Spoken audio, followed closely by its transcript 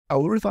I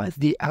will revise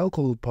the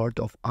alcohol part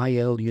of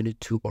IAL Unit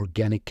 2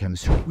 Organic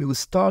Chemistry. We will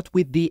start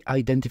with the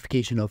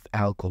identification of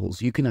alcohols.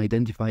 You can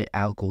identify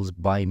alcohols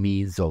by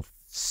means of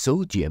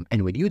sodium,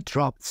 and when you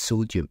drop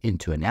sodium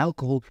into an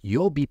alcohol,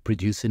 you'll be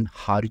producing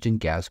hydrogen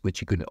gas, which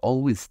you can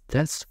always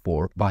test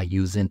for by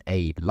using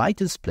a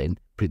lighter splint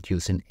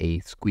producing a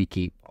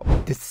squeaky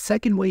pop. The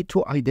second way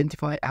to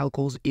identify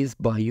alcohols is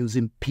by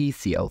using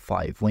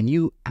PCl5. When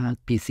you add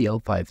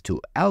PCl5 to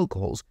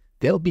alcohols,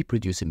 they'll be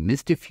producing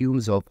misty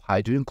fumes of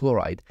hydrogen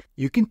chloride.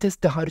 You can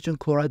test the hydrogen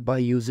chloride by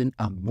using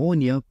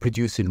ammonia,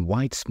 producing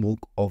white smoke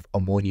of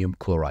ammonium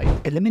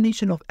chloride.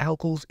 Elimination of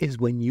alcohols is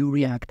when you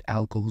react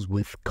alcohols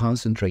with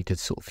concentrated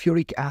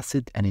sulfuric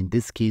acid, and in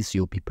this case,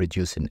 you'll be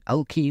producing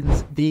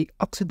alkenes. The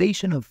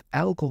oxidation of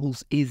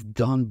alcohols is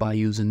done by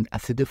using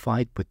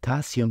acidified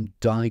potassium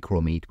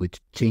dichromate,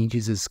 which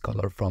changes its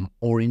color from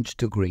orange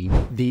to green.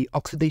 The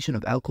oxidation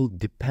of alcohol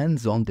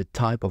depends on the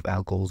type of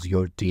alcohols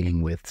you're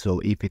dealing with. So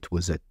if it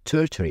was a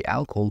tertiary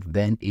alcohol,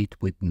 then it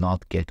would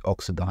not get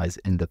oxidized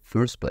in the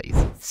first place.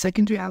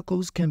 Secondary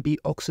alcohols can be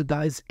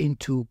oxidized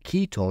into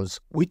ketones,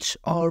 which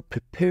are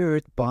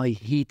prepared by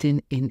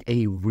heating in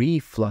a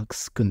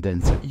reflux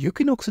condenser. You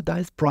can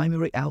oxidize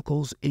primary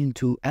alcohols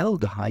into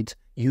aldehydes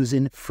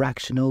using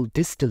fractional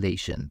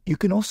distillation. You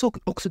can also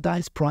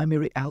oxidize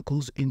primary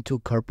alcohols into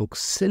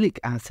carboxylic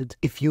acid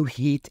if you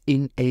heat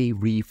in a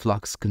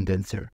reflux condenser.